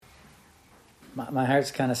my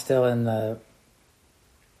heart's kind of still in the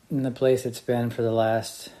place it's been for the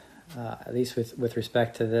last, at least with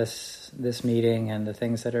respect to this meeting and the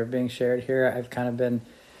things that are being shared here. I've kind of been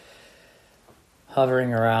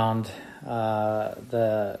hovering around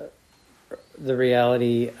the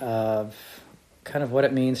reality of kind of what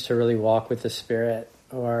it means to really walk with the Spirit,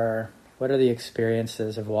 or what are the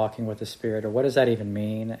experiences of walking with the Spirit, or what does that even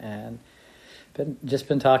mean? And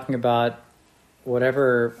been talking about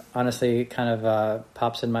whatever honestly kind of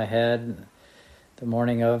pops in my head the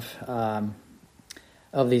morning of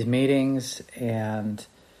these meetings. And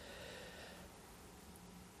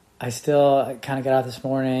I still kind of got out this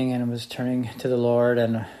morning and was turning to the Lord,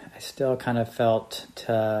 and I still kind of felt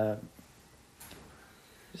to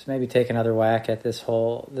just maybe take another whack at this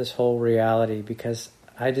whole reality, because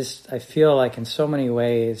I feel like in so many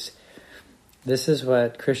ways this is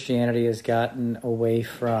what Christianity has gotten away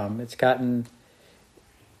from. It's gotten,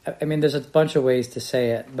 I mean, there's a bunch of ways to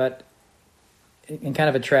say it, but in kind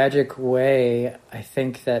of a tragic way, I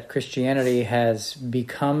think that Christianity has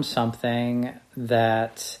become something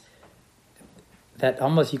that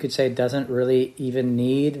almost you could say doesn't really even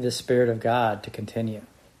need the Spirit of God to continue.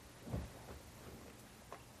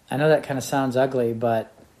 I know that kind of sounds ugly,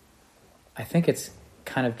 but I think it's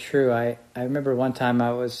kind of true. I remember one time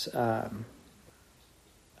I was,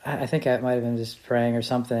 I think I might have been just praying or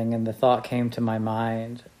something, and the thought came to my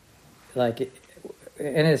mind, like,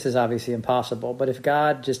 and this is obviously impossible, but if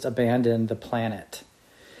God just abandoned the planet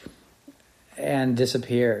and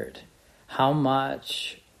disappeared, how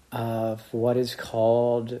much of what is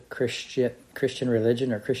called Christian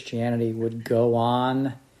religion or Christianity would go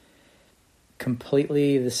on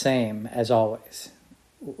completely the same as always,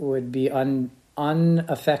 would be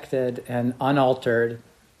unaffected and unaltered,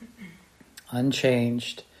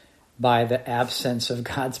 unchanged by the absence of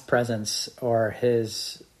God's presence or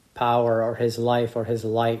His power or His life or His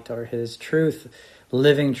light or His truth,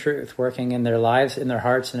 living truth, working in their lives, in their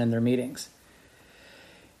hearts, and in their meetings.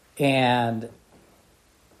 And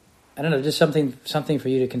I don't know, just something for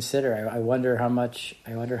you to consider. I wonder how much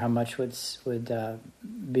would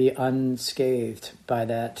be unscathed by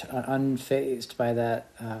that, unfazed by that,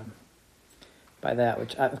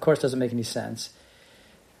 which of course doesn't make any sense.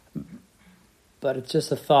 But it's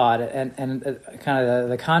just a thought, and kind of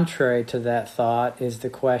the contrary to that thought is the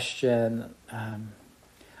question: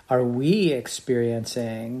 are we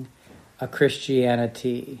experiencing a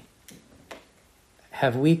Christianity?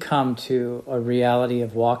 Have we come to a reality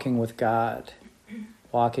of walking with God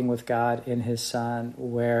in His Son,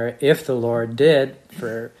 where if the Lord did,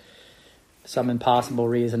 for some impossible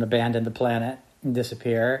reason, abandon the planet and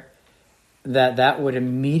disappear, that would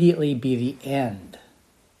immediately be the end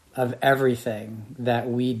of everything that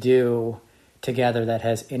we do together that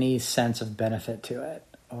has any sense of benefit to it,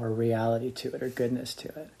 or reality to it, or goodness to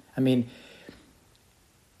it? I mean,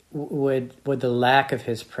 would the lack of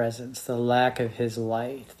His presence, the lack of His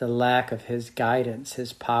light, the lack of His guidance,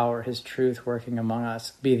 His power, His truth working among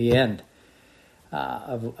us be the end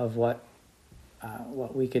of what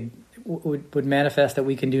we would manifest, that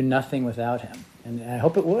we can do nothing without Him? And I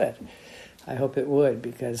hope it would. I hope it would,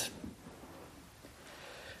 because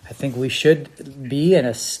I think we should be in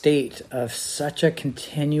a state of such a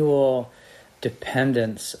continual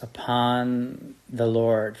dependence upon the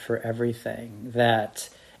Lord for everything,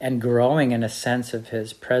 and growing in a sense of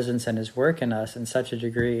His presence and His work in us in such a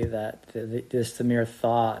degree that just the mere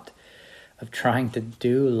thought of trying to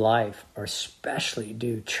do life, or especially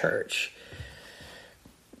do church,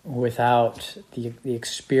 without the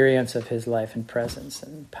experience of His life and presence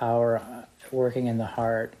and power working in the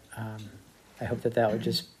heart, I hope that would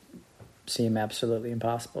just seem absolutely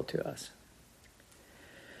impossible to us.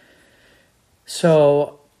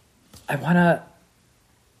 So I want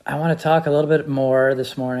to talk a little bit more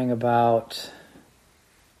this morning about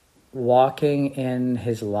walking in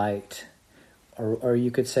His light, or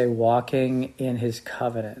you could say walking in His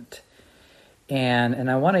covenant.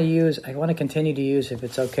 And I want to continue to use, if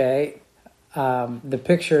it's okay, the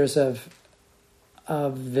pictures of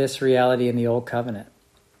this reality in the Old Covenant.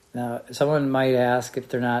 Now, someone might ask, if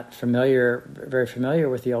they're not very familiar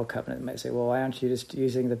with the Old Covenant, they might say, well, why aren't you just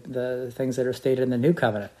using the things that are stated in the New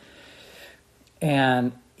Covenant?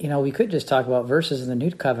 And, we could just talk about verses in the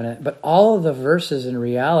New Covenant, but all of the verses and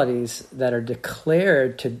realities that are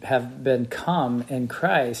declared to have been come in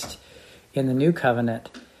Christ in the New Covenant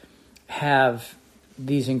have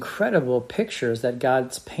these incredible pictures that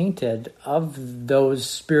God's painted of those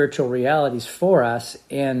spiritual realities for us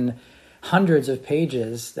in hundreds of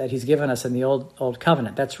pages that He's given us in the Old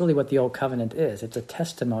Covenant. That's really what the Old Covenant is. It's a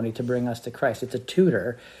testimony to bring us to Christ. It's a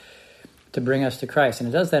tutor to bring us to Christ. And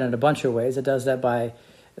it does that in a bunch of ways. It does that by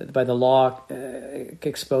the law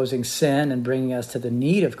exposing sin and bringing us to the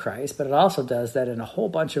need of Christ, but it also does that in a whole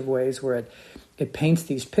bunch of ways where it paints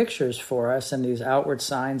these pictures for us and these outward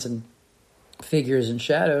signs and figures and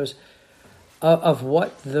shadows of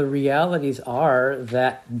what the realities are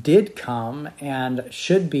that did come and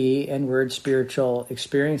should be inward spiritual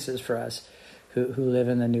experiences for us who live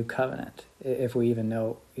in the new covenant, if we even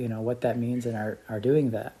know what that means and are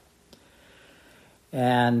doing that.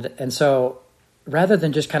 And so rather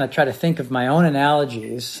than just kind of try to think of my own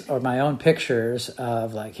analogies or my own pictures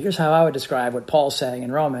of like, here's how I would describe what Paul's saying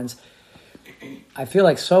in Romans, I feel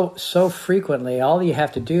like so frequently all you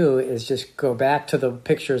have to do is just go back to the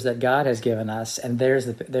pictures that God has given us, and there's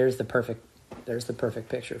the perfect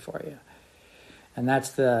picture for you. And that's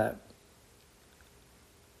the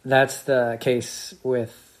case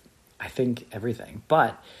with, I think, everything.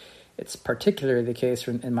 But it's particularly the case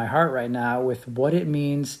in my heart right now with what it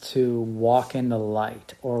means to walk in the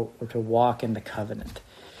light or to walk in the covenant.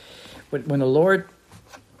 When the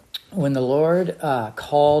Lord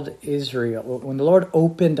called Israel, when the Lord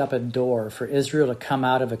opened up a door for Israel to come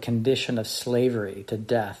out of a condition of slavery to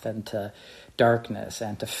death and to darkness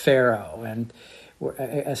and to Pharaoh, and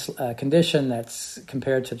a condition that's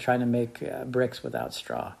compared to trying to make bricks without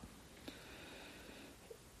straw.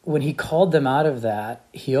 When he called them out of that,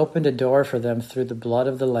 he opened a door for them through the blood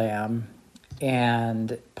of the Lamb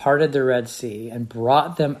and parted the Red Sea and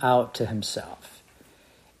brought them out to himself.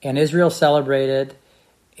 And Israel celebrated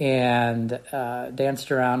and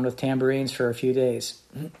danced around with tambourines for a few days.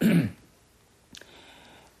 And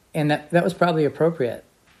that was probably appropriate.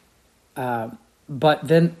 But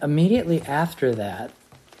then immediately after that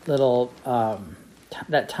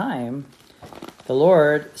that time, the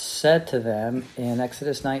Lord said to them in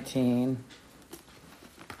Exodus 19,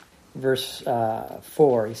 verse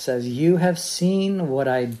 4, he says, "You have seen what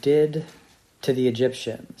I did to the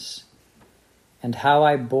Egyptians, and how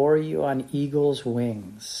I bore you on eagle's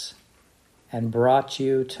wings and brought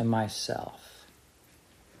you to myself."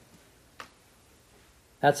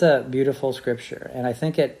 That's a beautiful scripture, and I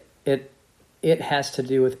think it has to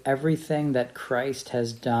do with everything that Christ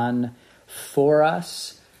has done for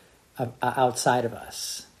us outside of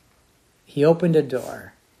us. He opened a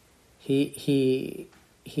door. He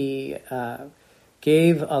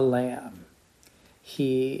gave a lamb.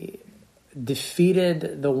 He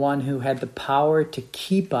defeated the one who had the power to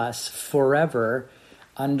keep us forever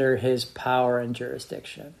under his power and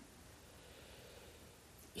jurisdiction.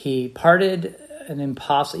 He parted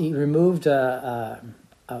he removed a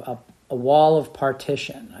wall of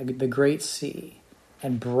partition, the great sea,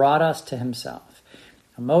 and brought us to himself.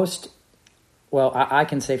 I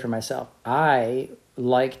can say for myself, I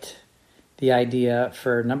liked the idea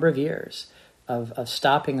for a number of years of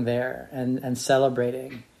stopping there and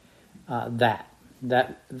celebrating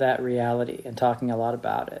that reality and talking a lot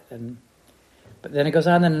about it. But then it goes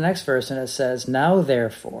on in the next verse and it says, "Now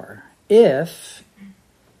therefore, if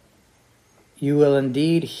you will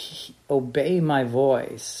indeed obey my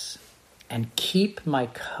voice and keep my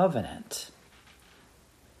covenant,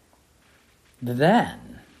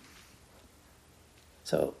 then..."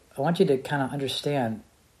 So I want you to kind of understand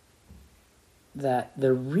that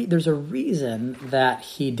there's a reason that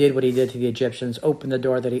he did what he did to the Egyptians, opened the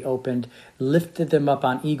door that he opened, lifted them up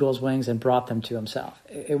on eagle's wings, and brought them to himself.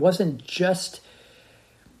 It wasn't just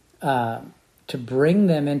to bring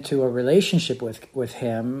them into a relationship with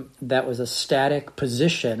him that was a static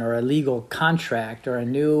position or a legal contract or a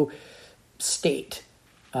new state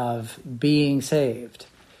of being saved.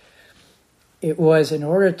 It was in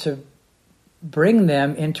order to bring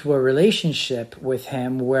them into a relationship with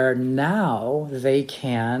him where now they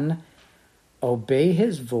can obey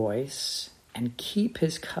his voice and keep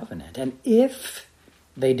his covenant. And if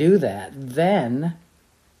they do that, then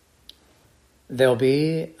they'll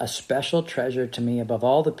be a special treasure to me above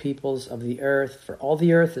all the peoples of the earth, for all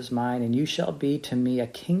the earth is mine, and you shall be to me a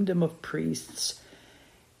kingdom of priests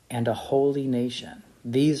and a holy nation.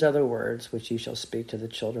 These are the words which you shall speak to the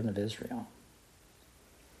children of Israel.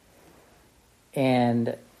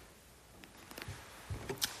 And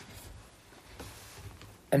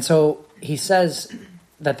so he says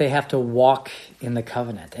that they have to walk in the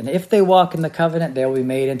covenant. And if they walk in the covenant, they'll be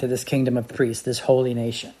made into this kingdom of priests, this holy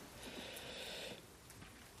nation.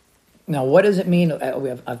 Now, what does it mean?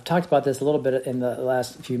 I've talked about this a little bit in the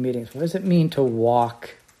last few meetings. What does it mean to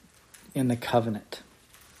walk in the covenant?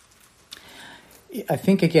 I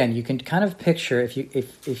think, again, you can kind of picture, if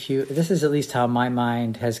you, this is at least how my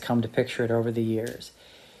mind has come to picture it over the years.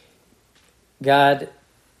 God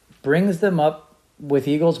brings them up with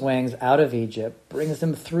eagle's wings out of Egypt, brings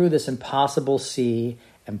them through this impossible sea,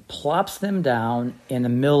 and plops them down in the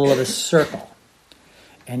middle of a circle.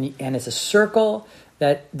 And it's a circle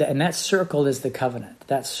and that circle is the covenant.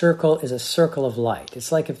 That circle is a circle of light.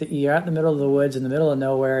 It's like if you're out in the middle of the woods, in the middle of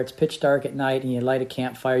nowhere, it's pitch dark at night, and you light a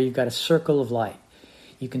campfire, you've got a circle of light.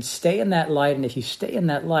 You can stay in that light, and if you stay in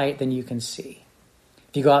that light, then you can see.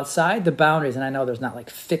 If you go outside the boundaries, and I know there's not like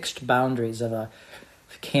fixed boundaries of a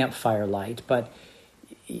campfire light, but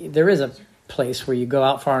there is a place where you go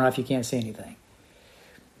out far enough you can't see anything.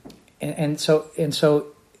 And so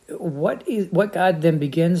what God then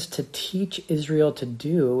begins to teach Israel to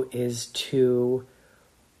do is to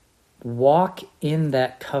walk in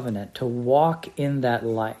that covenant, to walk in that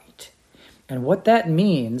light. And what that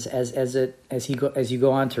means as you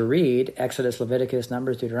go on to read Exodus, Leviticus,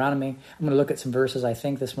 Numbers, Deuteronomy. I'm going to look at some verses I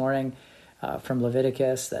think this morning from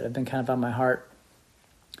Leviticus that have been kind of on my heart.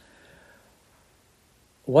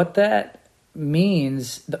 What that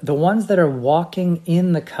means, the ones that are walking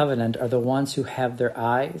in the covenant are the ones who have their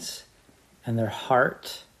eyes and their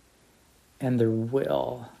heart and their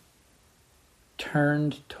will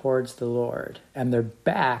turned towards the Lord, and their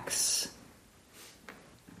backs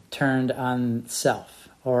turned on self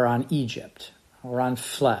or on Egypt or on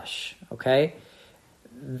flesh. Okay?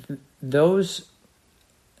 Those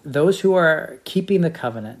who are keeping the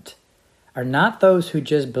covenant are not those who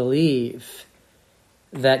just believe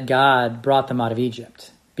that God brought them out of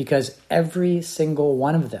Egypt, because every single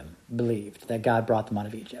one of them believed that God brought them out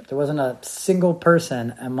of Egypt. There wasn't a single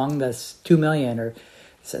person among this 2 million or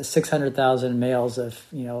 600,000 males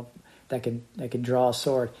that could draw a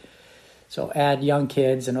sword. So add young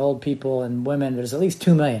kids and old people and women. There's at least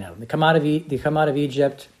 2 million of them. They come out of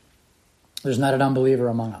Egypt. There's not an unbeliever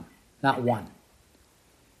among them, not one.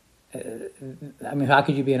 I mean, how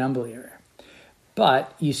could you be an unbeliever?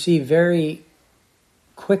 But you see very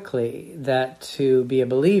quickly that to be a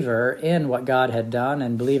believer in what God had done,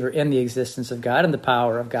 and believer in the existence of God and the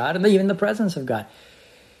power of God and even the presence of God,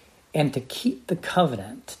 and to keep the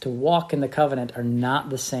covenant, to walk in the covenant, are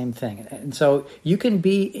not the same thing. And so you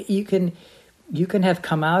can have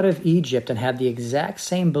come out of Egypt and have the exact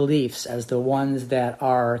same beliefs as the ones that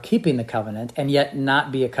are keeping the covenant, and yet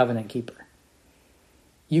not be a covenant keeper.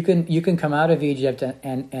 You can come out of Egypt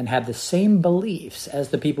and have the same beliefs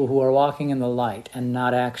as the people who are walking in the light and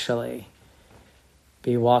not actually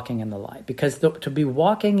be walking in the light. Because to be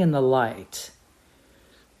walking in the light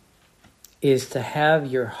is to have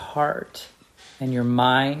your heart and your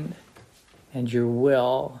mind and your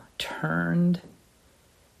will turned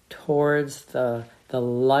towards the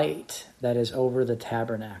light that is over the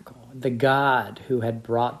tabernacle, the God who had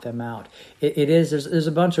brought them out. There's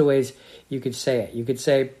a bunch of ways you could say it. You could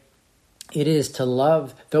say it is to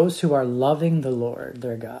love those who are loving the Lord,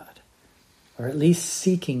 their God, or at least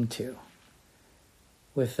seeking to,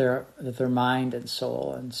 with their mind and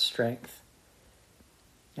soul and strength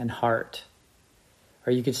and heart.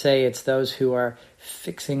 Or you could say it's those who are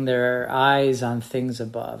fixing their eyes on things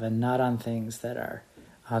above and not on things that are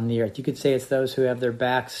on the earth. You could say it's those who have their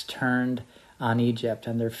backs turned on Egypt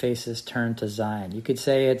and their faces turned to Zion. You could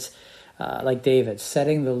say it's like David,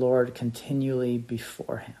 setting the Lord continually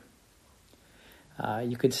before him.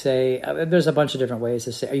 You could say, there's a bunch of different ways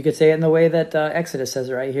to say. You could say it in the way that Exodus says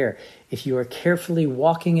it right here. If you are carefully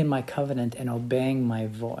walking in my covenant and obeying my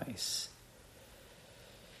voice.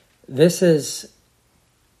 This is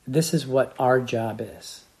what our job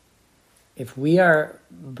is. If we are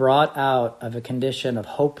brought out of a condition of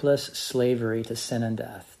hopeless slavery to sin and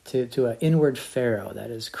death, to an inward Pharaoh that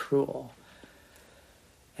is cruel,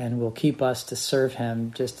 and will keep us to serve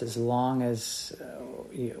him just as long as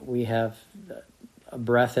we have a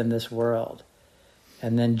breath in this world,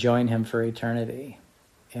 and then join him for eternity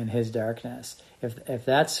in his darkness. If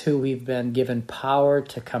that's who we've been given power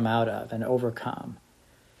to come out of and overcome,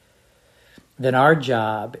 then our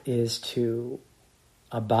job is to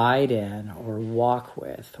abide in or walk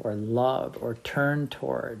with or love or turn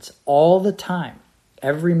towards all the time,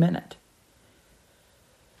 every minute,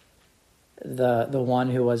 the one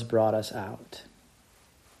who has brought us out.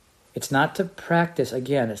 It's not to practice,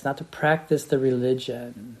 again, it's not to practice the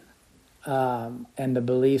religion and the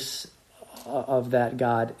beliefs of that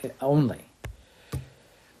God only.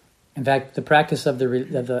 In fact, the practice of the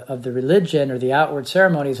religion or the outward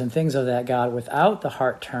ceremonies and things of that God without the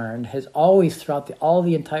heart turned has always, throughout all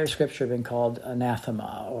the entire Scripture, been called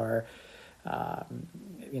anathema or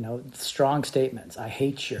strong statements. I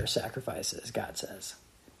hate your sacrifices, God says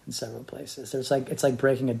in several places. It's like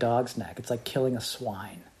breaking a dog's neck. It's like killing a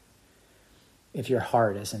swine. If your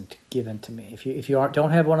heart isn't given to me, if you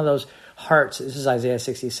don't have one of those hearts, this is Isaiah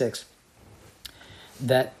 66.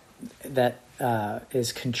 that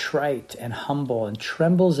is contrite and humble and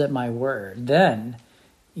trembles at my word, then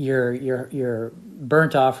your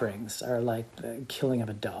burnt offerings are like the killing of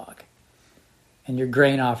a dog, and your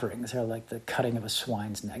grain offerings are like the cutting of a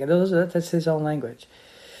swine's neck. That's his own language.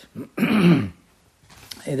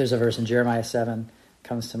 There's a verse in Jeremiah 7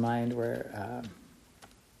 comes to mind where,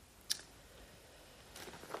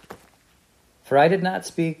 for I did not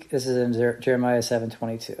speak, this is in Jeremiah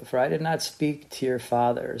 7:22, for I did not speak to your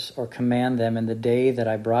fathers or command them in the day that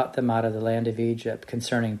I brought them out of the land of Egypt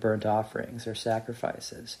concerning burnt offerings or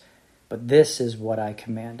sacrifices. But this is what I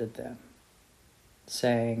commanded them,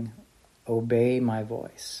 saying, obey my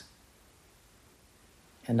voice,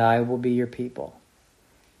 and I will be your people,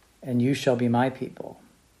 and you shall be my people,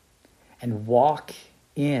 and walk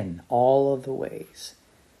in all of the ways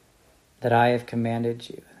that I have commanded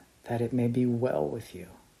you, that it may be well with you.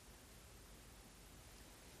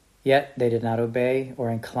 Yet they did not obey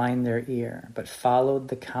or incline their ear, but followed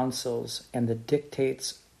the counsels and the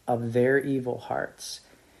dictates of their evil hearts,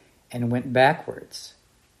 and went backwards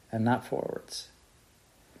and not forwards.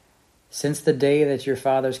 Since the day that your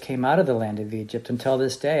fathers came out of the land of Egypt until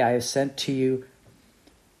this day, I have sent to you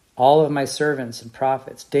all of my servants and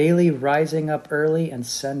prophets, daily rising up early and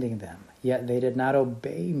sending them. Yet they did not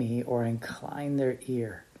obey me or incline their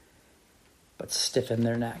ear, but stiffen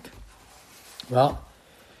their neck. Well,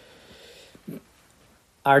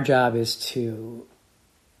 our job is to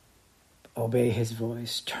obey his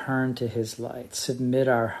voice, turn to his light, submit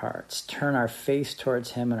our hearts, turn our face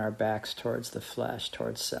towards him and our backs towards the flesh,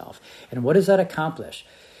 towards self. And what does that accomplish?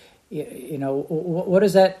 You know, what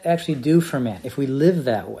does that actually do for man? If we live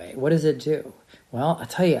that way, what does it do? Well, I'll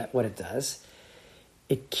tell you what it does.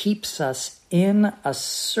 It keeps us in a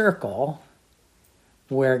circle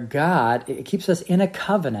where it keeps us in a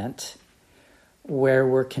covenant where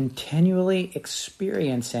we're continually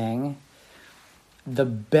experiencing the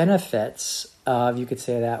benefits of, you could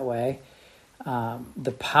say it that way,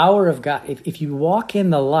 the power of God. If you walk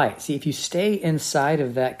in the light, see, if you stay inside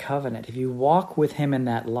of that covenant, if you walk with him in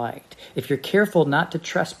that light, if you're careful not to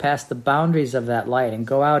trespass the boundaries of that light and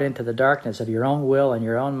go out into the darkness of your own will and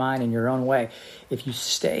your own mind and your own way, if you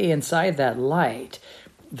stay inside that light,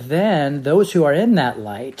 then those who are in that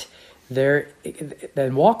light,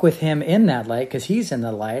 then walk with him in that light, because he's in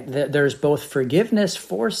the light. There's both forgiveness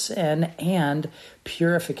for sin and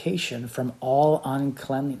purification from all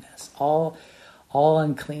uncleanliness, all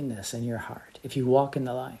uncleanness in your heart, if you walk in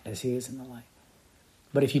the light as he is in the light.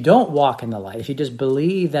 But if you don't walk in the light, if you just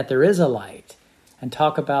believe that there is a light and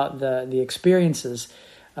talk about the experiences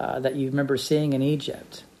that you remember seeing in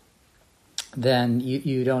Egypt, then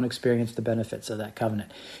you don't experience the benefits of that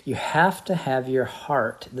covenant. You have to have your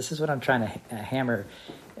heart. This is what I'm trying to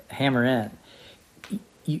hammer in.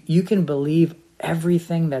 You can believe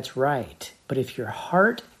everything that's right, but if your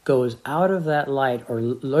heart goes out of that light,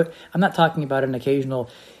 I'm not talking about an occasional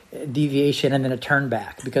deviation and then a turn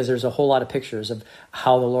back, because there's a whole lot of pictures of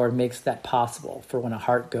how the Lord makes that possible for when a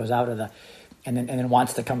heart goes out of and then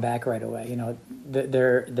wants to come back right away. You know,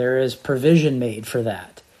 there is provision made for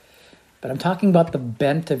that. But I'm talking about the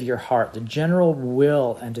bent of your heart, the general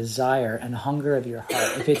will and desire and hunger of your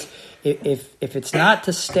heart. If it's not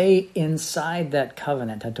to stay inside that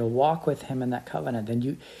covenant and to walk with him in that covenant, then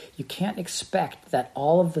you can't expect that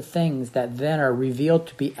all of the things that then are revealed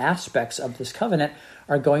to be aspects of this covenant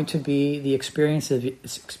are going to be the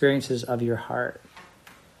experiences of your heart.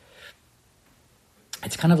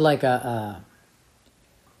 It's kind of like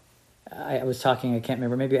I was talking, I can't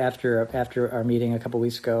remember, maybe after our meeting a couple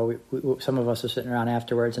weeks ago, some of us were sitting around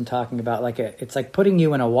afterwards and talking about it's like putting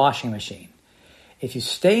you in a washing machine. If you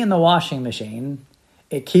stay in the washing machine,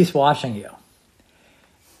 it keeps washing you.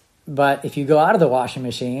 But if you go out of the washing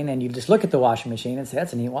machine and you just look at the washing machine and say,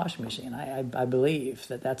 that's a neat washing machine, I believe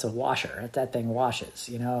that's a washer, that thing washes,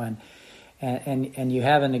 you know, and you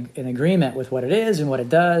have an agreement with what it is and what it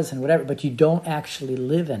does and whatever, but you don't actually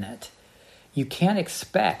live in it. You can't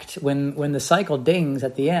expect when the cycle dings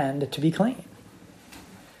at the end to be clean.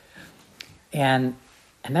 And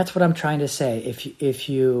that's what I'm trying to say. If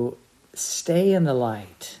you stay in the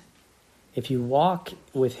light, if you walk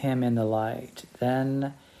with him in the light,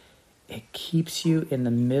 then it keeps you in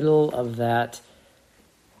the middle of that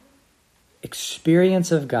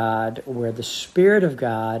experience of God where the Spirit of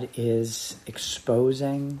God is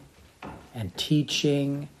exposing and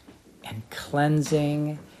teaching and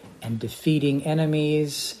cleansing and defeating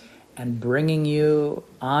enemies and bringing you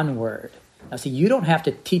onward. Now see, you don't have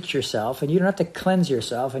to teach yourself, and you don't have to cleanse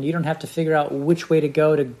yourself, and you don't have to figure out which way to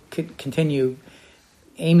go to continue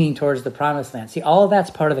aiming towards the promised land. See, all of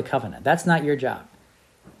that's part of the covenant. That's not your job.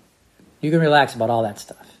 You can relax about all that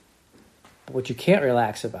stuff. But what you can't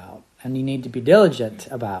relax about, and you need to be diligent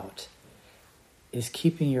about, is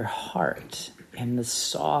keeping your heart in the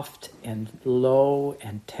soft and low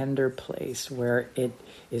and tender place where it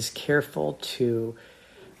is careful to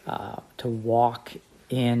walk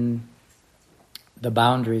in the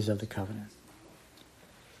boundaries of the covenant.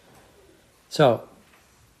 So,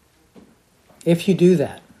 if you do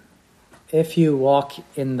that, if you walk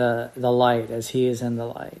in the light as he is in the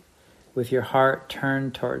light, with your heart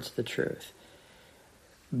turned towards the truth,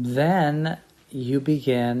 then you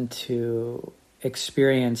begin to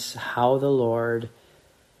experience how the Lord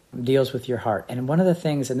deals with your heart. And one of the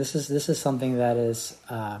things, and this is something that is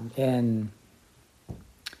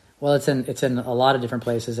it's in a lot of different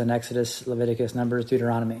places, in Exodus, Leviticus, Numbers,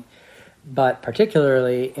 Deuteronomy, but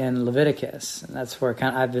particularly in Leviticus, and that's where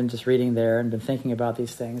I've been just reading there and been thinking about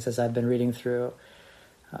these things as I've been reading through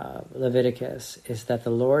Leviticus, is that the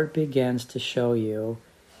Lord begins to show you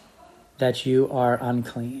that you are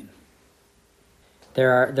unclean.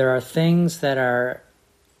 There are things that are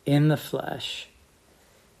in the flesh,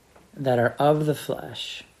 that are of the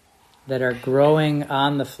flesh, that are growing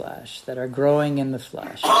on the flesh, that are growing in the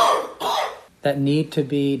flesh, that need to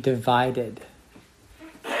be divided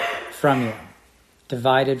from you.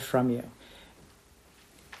 Divided from you.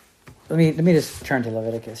 Let me just turn to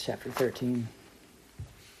Leviticus chapter 13.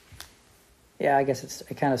 Yeah, I guess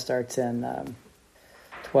it kind of starts in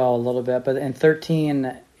 12 a little bit, but in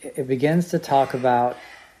 13 it begins to talk about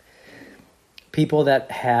people that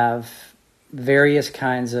have various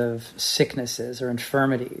kinds of sicknesses or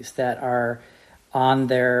infirmities that are on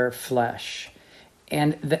their flesh,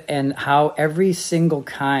 and how every single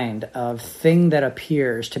kind of thing that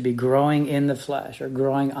appears to be growing in the flesh or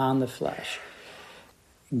growing on the flesh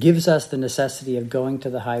gives us the necessity of going to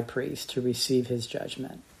the high priest to receive his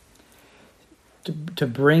judgment, to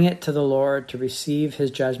bring it to the Lord, to receive his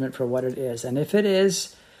judgment for what it is. And if it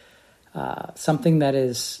is something that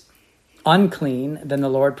is unclean, then the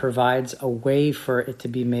Lord provides a way for it to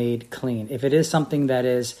be made clean. If it is something that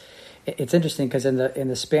is, it's interesting because in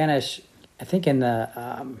the Spanish, I think in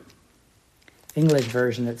the English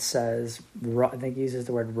version it says raw, I think it uses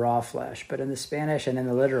the word raw flesh, but in the Spanish and in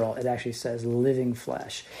the literal it actually says living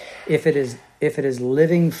flesh. If it is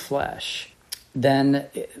living flesh, then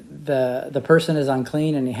the person is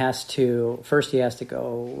unclean, and he has to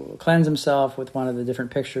go cleanse himself with one of the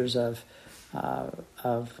different pictures of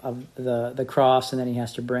the cross, and then he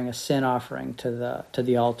has to bring a sin offering to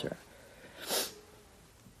the altar.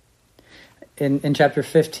 In chapter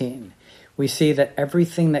 15, we see that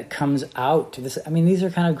everything that comes out, these are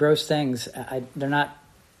kind of gross things. They're not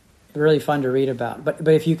really fun to read about, but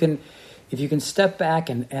if you can step back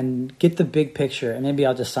and get the big picture, and maybe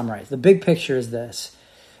I'll just summarize. The big picture is this: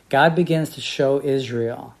 God begins to show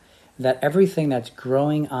Israel that everything that's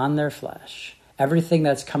growing on their flesh, everything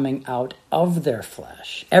that's coming out of their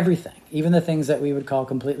flesh, everything, even the things that we would call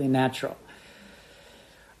completely natural,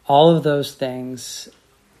 all of those things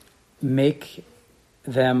make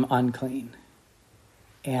them unclean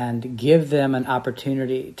and give them an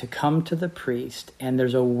opportunity to come to the priest. And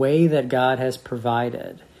there's a way that God has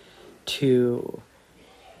provided to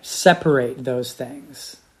separate those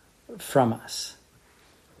things from us.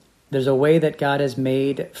 There's a way that God has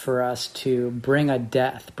made for us to bring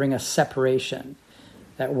a separation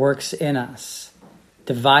that works in us,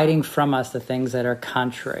 dividing from us the things that are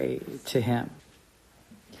contrary to him.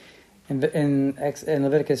 In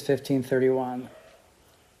Leviticus 15:31,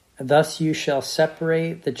 thus you shall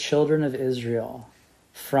separate the children of Israel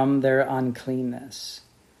from their uncleanness,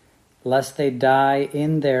 lest they die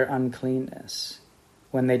in their uncleanness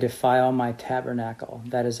when they defile my tabernacle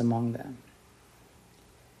that is among them.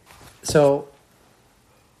 So,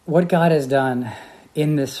 what God has done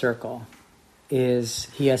in this circle is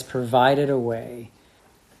he has provided a way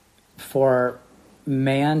for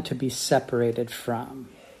man to be separated from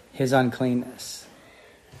his uncleanness.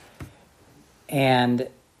 And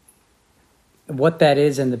what that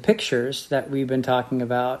is in the pictures that we've been talking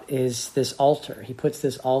about is this altar. He puts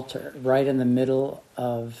this altar right in the middle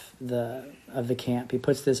of the camp. He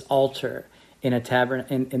puts this altar in a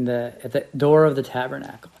at the door of the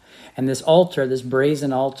tabernacle. And this altar, this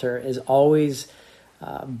brazen altar, is always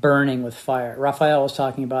burning with fire. Raphael was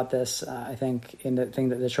talking about this, I think, in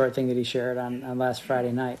the short thing that he shared on last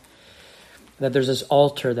Friday night, that there's this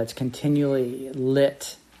altar that's continually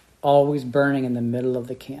lit, always burning in the middle of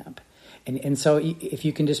the camp. And so if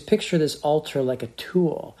you can just picture this altar like a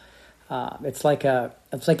tool, it's like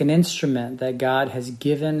an instrument that God has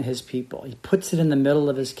given his people. He puts it in the middle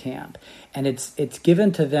of his camp, and it's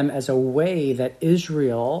given to them as a way that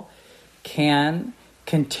Israel can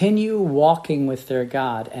continue walking with their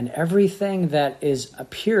God, and everything that is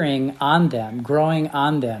appearing on them, growing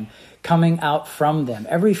on them, coming out from them,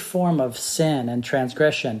 every form of sin and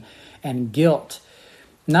transgression and guilt,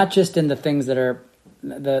 not just in the things that are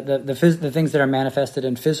the things that are manifested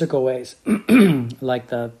in physical ways, like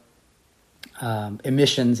the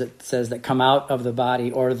emissions, it says, that come out of the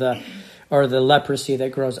body, or the leprosy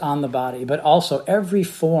that grows on the body, but also every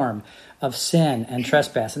form of sin and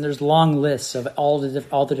trespass. And there's long lists of all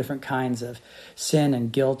the different kinds of sin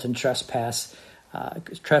and guilt and trespasses.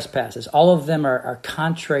 All of them are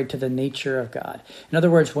contrary to the nature of God. In other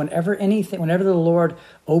words, whenever the Lord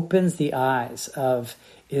opens the eyes of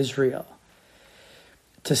Israel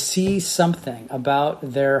to see something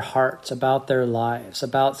about their hearts, about their lives,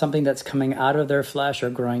 about something that's coming out of their flesh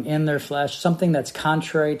or growing in their flesh, something that's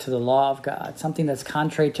contrary to the law of God, something that's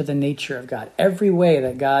contrary to the nature of God, every way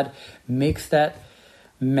that God makes that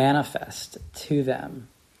manifest to them,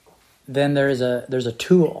 then there's a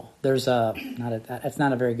tool. That's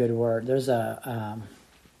not a very good word. There's a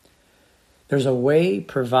way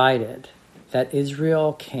provided that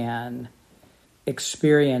Israel can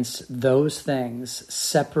experience those things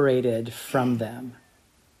separated from them,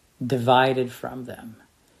 divided from them,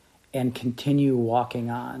 and continue walking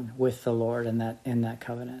on with the Lord in that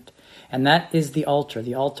covenant. And that is the altar.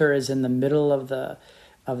 The altar is in the middle of the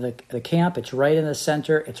camp. It's right in the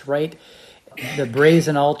center. It's right, the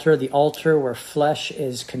brazen altar, the altar where flesh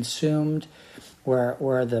is consumed,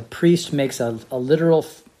 where the priest makes a literal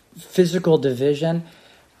physical division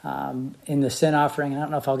in the sin offering. I don't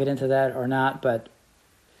know if I'll get into that or not, but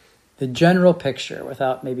the general picture,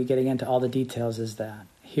 without maybe getting into all the details, is that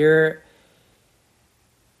here's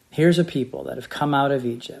a people that have come out of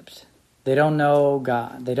Egypt. They don't know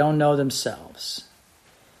God. They don't know themselves.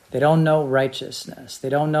 They don't know righteousness. They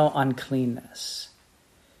don't know uncleanness.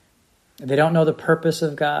 They don't know the purpose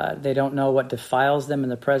of God. They don't know what defiles them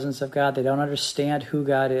in the presence of God. They don't understand who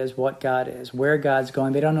God is, what God is, where God's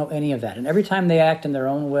going. They don't know any of that. And every time they act in their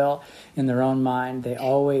own will, in their own mind, they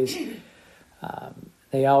always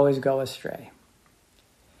go astray.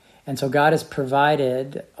 And so God has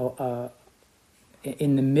provided,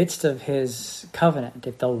 in the midst of his covenant,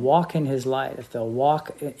 if they'll walk in his light, if they'll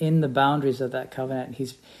walk in the boundaries of that covenant,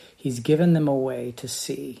 he's given them a way to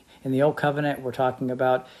see. In the old covenant, we're talking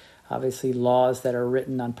about obviously laws that are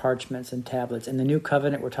written on parchments and tablets. In the new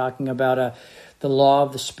covenant, we're talking about the law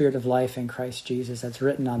of the Spirit of life in Christ Jesus that's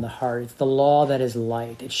written on the heart. It's the law that is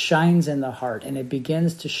light. It shines in the heart, and it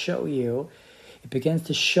begins to show you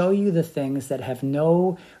the things that have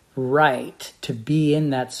no right to be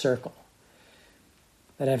in that circle,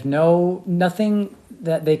 that have nothing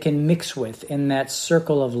that they can mix with in that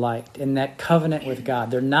circle of light, in that covenant with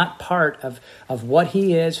God. They're not part of what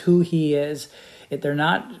he is, who he is. They're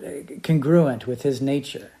not congruent with his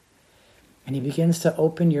nature. And he begins to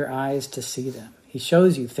open your eyes to see them. He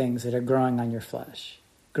shows you things that are growing on your flesh,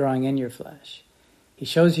 growing in your flesh. He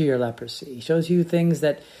shows you your leprosy. He shows you things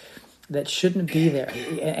that shouldn't be there.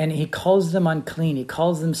 And he calls them unclean. He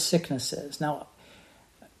calls them sicknesses. Now,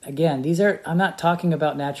 again, I'm not talking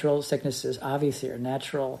about natural sicknesses, obviously, or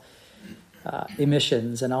natural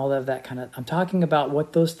emissions and all of that kind of. I'm talking about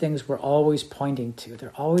what those things were always pointing to.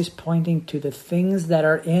 They're always pointing to the things that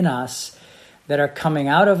are in us, that are coming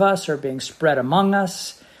out of us, or being spread among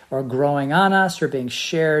us, or growing on us, or being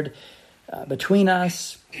shared between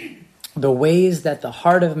us. The ways that the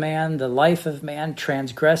heart of man, the life of man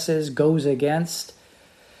transgresses, goes against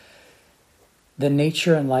the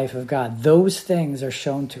nature and life of God. Those things are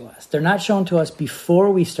shown to us. They're not shown to us before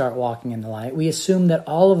we start walking in the light. We assume that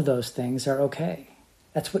all of those things are okay.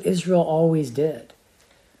 That's what Israel always did.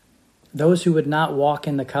 Those who would not walk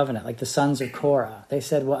in the covenant, like the sons of Korah, they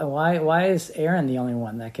said, why is Aaron the only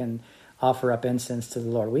one that can offer up incense to the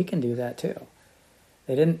Lord? We can do that too.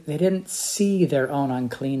 They didn't see their own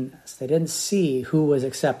uncleanness. They didn't see who was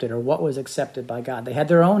accepted or what was accepted by God. They had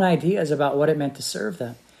their own ideas about what it meant to serve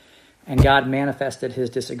them. And God manifested his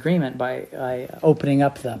disagreement by opening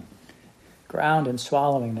up the ground and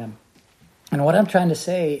swallowing them. And what I'm trying to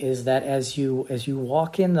say is that as you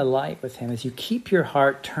walk in the light with him, as you keep your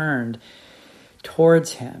heart turned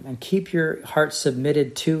towards him and keep your heart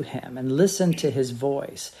submitted to him and listen to his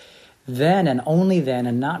voice, then and only then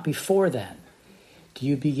and not before then do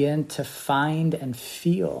you begin to find and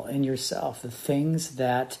feel in yourself the things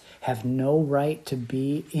that have no right to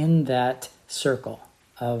be in that circle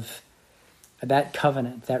of that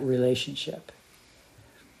covenant, that relationship.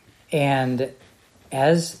 And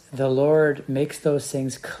as the Lord makes those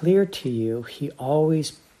things clear to you, he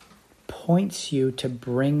always points you to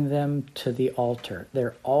bring them to the altar.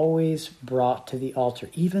 They're always brought to the altar.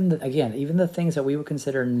 Even the things that we would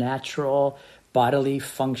consider natural bodily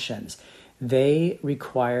functions, they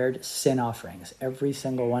required sin offerings, every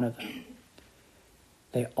single one of them.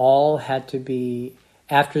 They all had to be,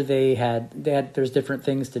 after there's different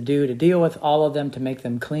things to do to deal with all of them to make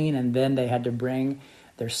them clean, and then they had to bring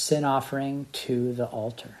their sin offering to the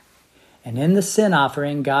altar. And in the sin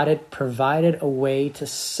offering, God had provided a way to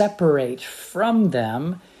separate from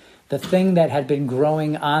them the thing that had been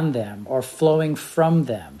growing on them or flowing from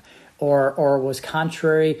them or was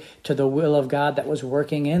contrary to the will of God that was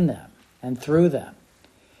working in them and through them.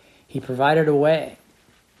 He provided a way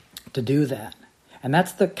to do that. And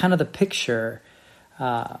that's the kind of the picture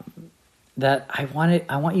that I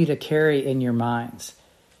want you to carry in your minds.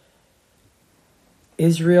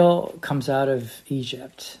 Israel comes out of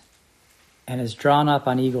Egypt and is drawn up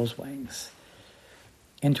on eagle's wings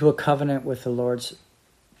into a covenant with the Lord's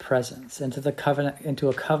presence, into a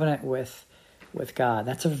covenant with God.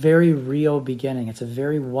 That's a very real beginning. It's a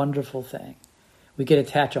very wonderful thing. We could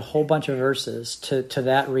attach a whole bunch of verses to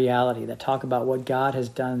that reality that talk about what God has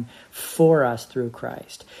done for us through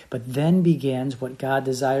Christ. But then begins what God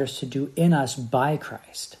desires to do in us by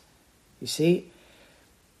Christ. You see?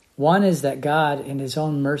 One is that God, in his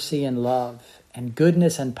own mercy and love and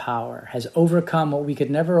goodness and power, has overcome what we could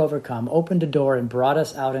never overcome, opened a door and brought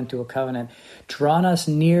us out into a covenant, drawn us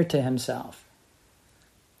near to himself.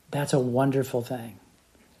 That's a wonderful thing.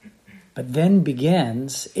 But then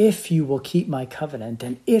begins, if you will keep my covenant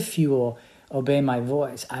and if you will obey my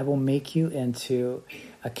voice, I will make you into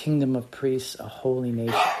a kingdom of priests, a holy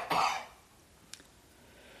nation.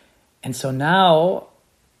 And so now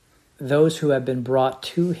those who have been brought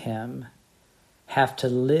to him have to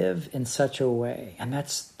live in such a way. And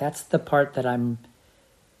that's the part that I'm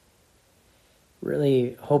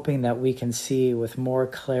really hoping that we can see with more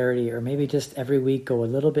clarity, or maybe just every week go a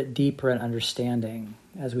little bit deeper in understanding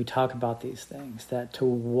as we talk about these things, that to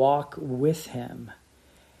walk with him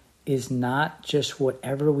is not just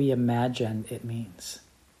whatever we imagine it means.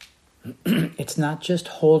 It's not just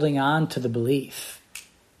holding on to the belief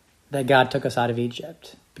that God took us out of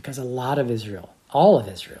Egypt, because a lot of Israel, all of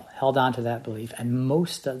Israel, held on to that belief, and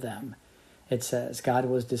most of them, it says, God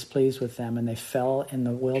was displeased with them and they fell in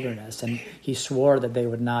the wilderness, and he swore that they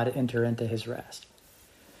would not enter into his rest.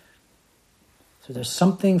 So there's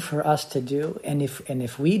something for us to do, and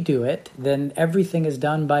if we do it, then everything is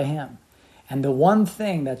done by him. And the one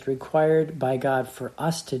thing that's required by God for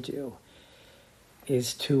us to do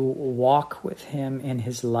is to walk with him in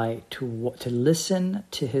his light, to listen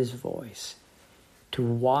to his voice, to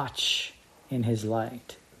watch in his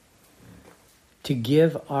light, to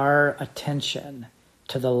give our attention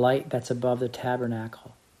to the light that's above the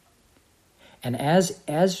tabernacle. And as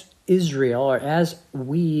Israel, or as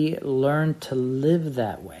we learn to live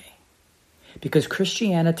that way, because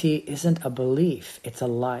Christianity isn't a belief, it's a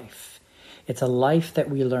life. It's a life that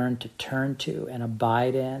we learn to turn to and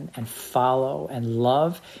abide in and follow and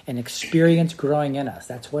love and experience growing in us.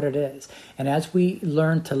 That's what it is. And as we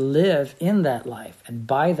learn to live in that life and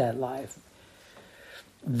by that life,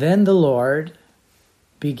 then the Lord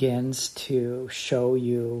begins to show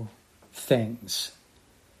you things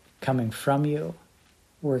coming from you,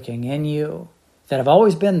 working in you, that have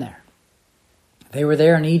always been there. They were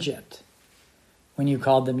there in Egypt when you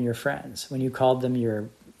called them your friends, when you called them your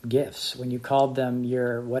gifts, when you called them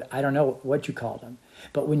your, what, I don't know what you called them,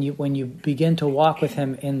 but when you begin to walk with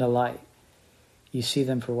him in the light, you see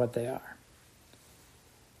them for what they are.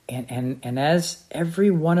 And as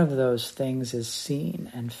every one of those things is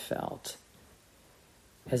seen and felt,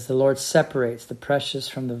 as the Lord separates the precious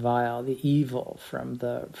from the vile, the evil from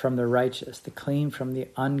the righteous, the clean from the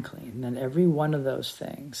unclean, then every one of those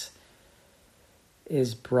things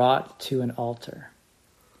is brought to an altar.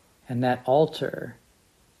 And that altar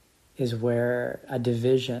is where a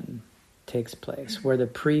division takes place, where the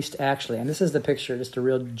priest actually, and this is the picture, just a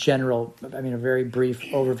real general, a very brief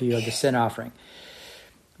overview of the sin offering.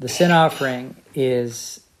 The sin offering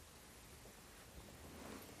is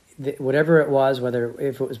whatever it was,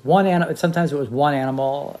 if it was one animal, sometimes it was one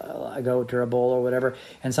animal, a goat or a bull or whatever,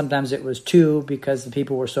 and sometimes it was two because the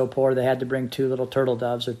people were so poor they had to bring 2 little turtle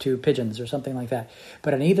doves or 2 pigeons or something like that.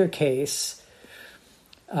 But in either case,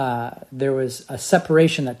 there was a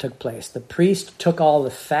separation that took place. The priest took all the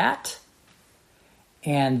fat,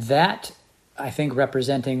 and that, I think,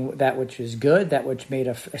 representing that which is good, that which made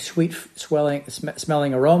a sweet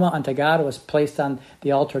smelling aroma unto God, was placed on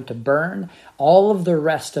the altar to burn. All of the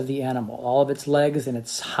rest of the animal, all of its legs and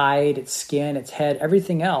its hide, its skin, its head,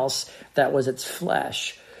 everything else that was its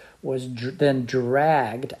flesh, was then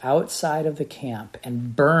dragged outside of the camp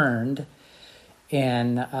and burned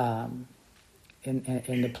in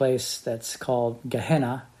the place that's called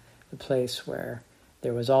Gehenna, the place where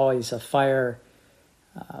there was always a fire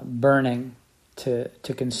burning to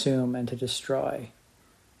consume and to destroy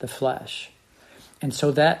the flesh. And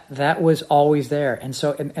so that was always there. And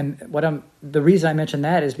so the reason I mention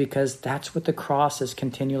that is because that's what the cross is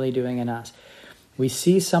continually doing in us. We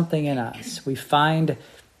see something in us. We find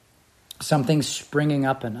something springing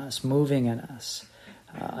up in us, moving in us.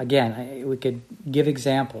 Again, we could give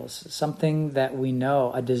examples. Something that we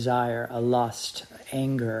know, a desire, a lust,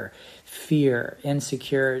 anger, fear,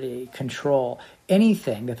 insecurity, control,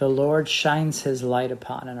 anything that the Lord shines his light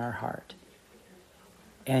upon in our heart.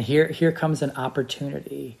 And here comes an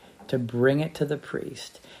opportunity to bring it to the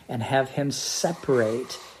priest and have him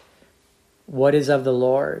separate what is of the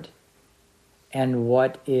Lord and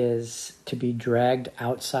what is to be dragged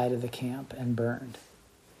outside of the camp and burned.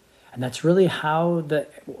 And that's really how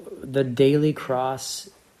the daily cross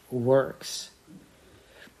works.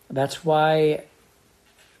 That's why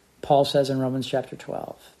Paul says in Romans chapter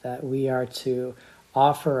 12 that we are to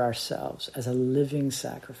offer ourselves as a living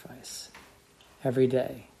sacrifice every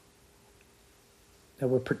day. That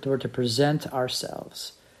we're to present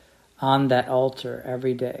ourselves on that altar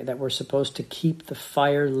every day. That we're supposed to keep the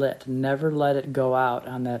fire lit, never let it go out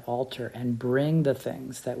on that altar, and bring the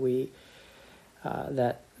things that we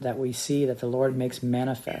see that the Lord makes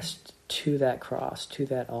manifest to that cross, to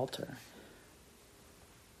that altar.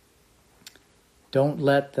 Don't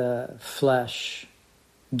let the flesh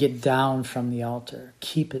get down from the altar.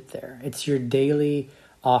 Keep it there. It's your daily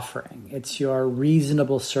offering. It's your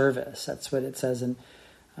reasonable service. That's what it says in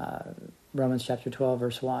Romans chapter 12,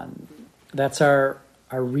 verse 1. That's our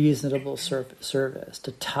reasonable service,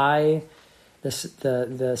 to tie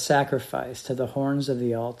the sacrifice to the horns of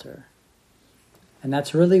the altar. And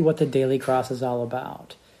that's really what the daily cross is all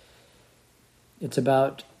about. It's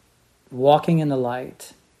about walking in the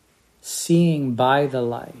light, seeing by the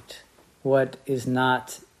light what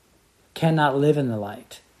cannot live in the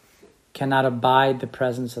light, cannot abide the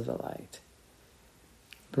presence of the light.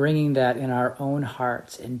 Bringing that in our own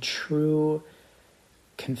hearts in true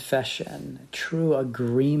confession, true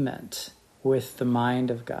agreement with the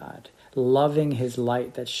mind of God, loving his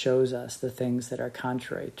light that shows us the things that are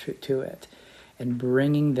contrary to it, and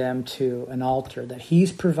bringing them to an altar that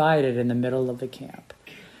he's provided in the middle of the camp.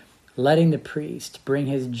 Letting the priest bring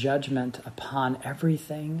his judgment upon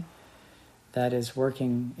everything that is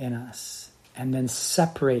working in us, and then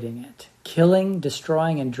separating it, killing,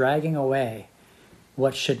 destroying, and dragging away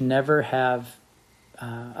what should never have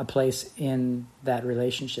a place in that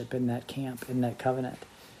relationship, in that camp, in that covenant.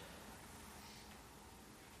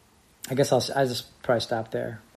 I guess I'll just probably stop there.